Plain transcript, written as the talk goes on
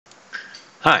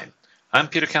Hi, I'm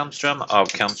Peter Kalmstrom of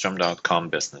kalmstrom.com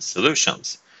Business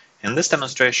Solutions. In this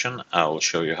demonstration, I will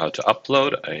show you how to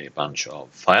upload a bunch of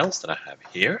files that I have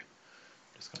here.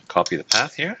 I'm just going to copy the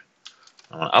path here.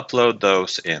 I want to upload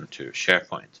those into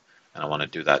SharePoint, and I want to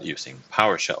do that using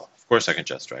PowerShell. Of course, I can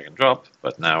just drag and drop,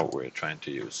 but now we're trying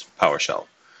to use PowerShell.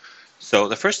 So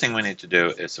the first thing we need to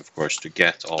do is, of course, to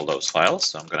get all those files.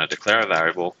 So I'm going to declare a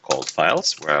variable called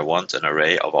files, where I want an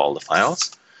array of all the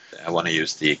files. I want to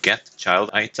use the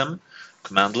getChildItem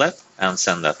commandlet and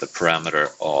send that the parameter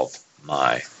of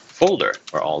my folder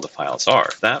where all the files are.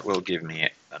 That will give me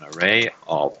an array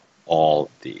of all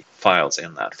the files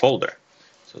in that folder.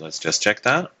 So let's just check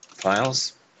that.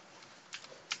 Files.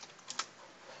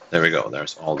 There we go.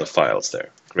 There's all the files there.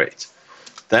 Great.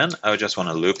 Then I just want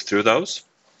to loop through those.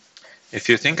 If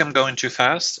you think I'm going too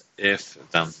fast,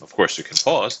 then of course you can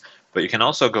pause, but you can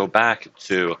also go back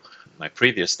to my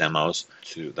previous demos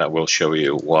that will show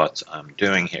you what I'm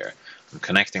doing here. I'm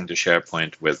connecting to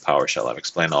SharePoint with PowerShell. I've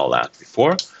explained all that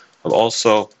before.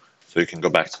 So you can go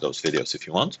back to those videos if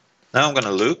you want. Now I'm going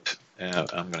to loop.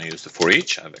 I'm going to use the for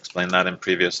each. I've explained that in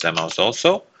previous demos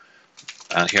also.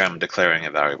 And here I'm declaring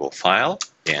a variable file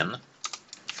in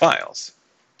files.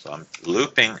 So I'm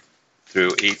looping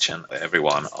through each and every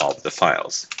one of the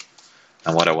files.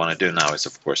 And what I want to do now is,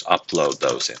 of course, upload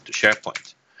those into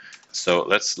SharePoint. So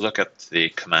let's look at the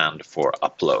command for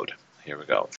upload. Here we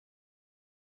go.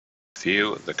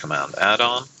 View the command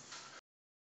add-on.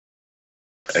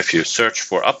 If you search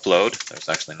for upload, there's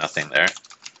actually nothing there.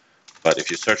 But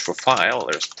if you search for file,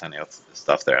 there's plenty of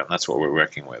stuff there. And that's what we're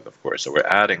working with, of course. So we're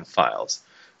adding files.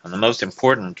 And the most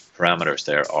important parameters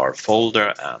there are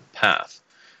folder and path.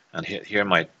 And here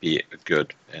might be a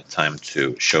good time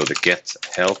to show the get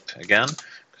help again,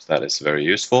 because that is very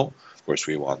useful. Of course,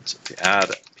 we want to add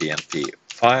PNP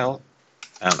file,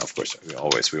 and of course,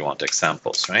 we want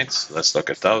examples, right? So let's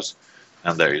look at those.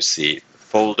 And there you see the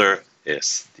folder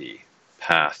is the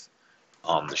path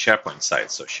on the SharePoint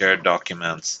site. So shared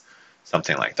documents,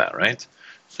 something like that, right?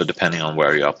 So depending on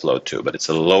where you upload to, but it's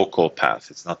a local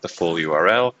path. It's not the full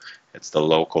URL. It's the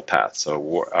local path.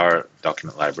 So our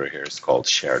document library here is called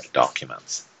shared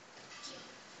documents.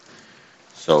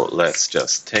 So let's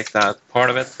just take that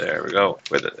part of it. There we go.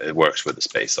 It works with the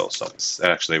space also.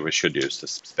 Actually, we should use the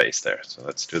space there. So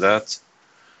let's do that.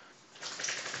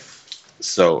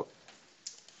 So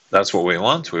that's what we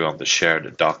want. We want the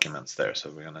shared documents there.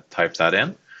 So we're going to type that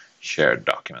in. Shared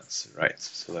documents. Right.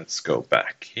 So let's go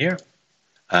back here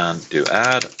and do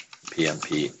add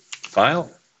PNP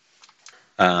file.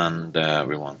 And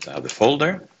we want to have the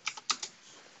folder,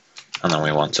 and then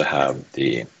we want to have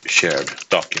the shared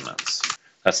documents.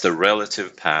 That's the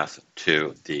relative path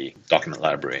to the document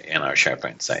library in our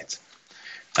SharePoint site.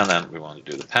 And then we want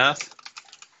to do the path.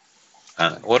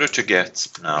 And in order to get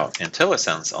now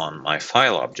IntelliSense on my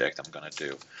file object, I'm going to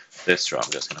do this row.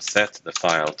 I'm just going to set the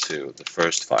file to the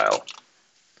first file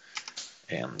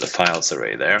in the files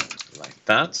array there, like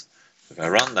that. If I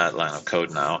run that line of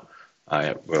code now,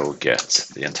 I will get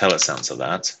the IntelliSense of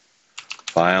that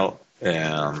file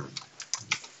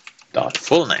dot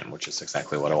full name, which is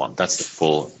exactly what I want. That's the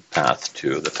full path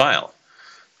to the file.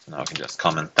 So now I can just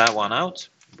comment that one out.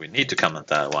 We need to comment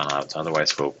that one out,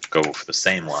 otherwise we'll go for the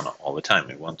same one all the time.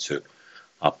 We want to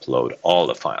upload all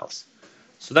the files.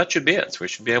 So that should be it. We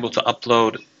should be able to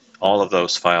upload all of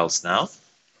those files now.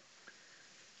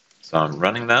 So I'm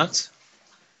running that.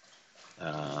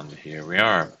 And here we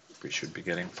are. We should be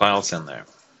getting files in there.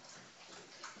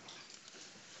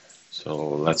 So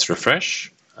let's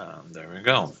refresh, and there we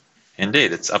go.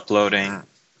 Indeed, it's uploading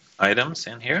items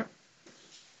in here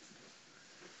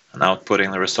and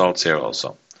outputting the results here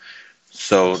also.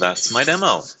 So that's my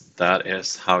demo. That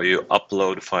is how you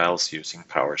upload files using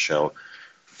PowerShell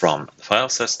from the file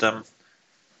system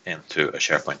into a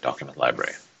SharePoint document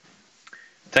library.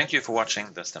 Thank you for watching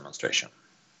this demonstration.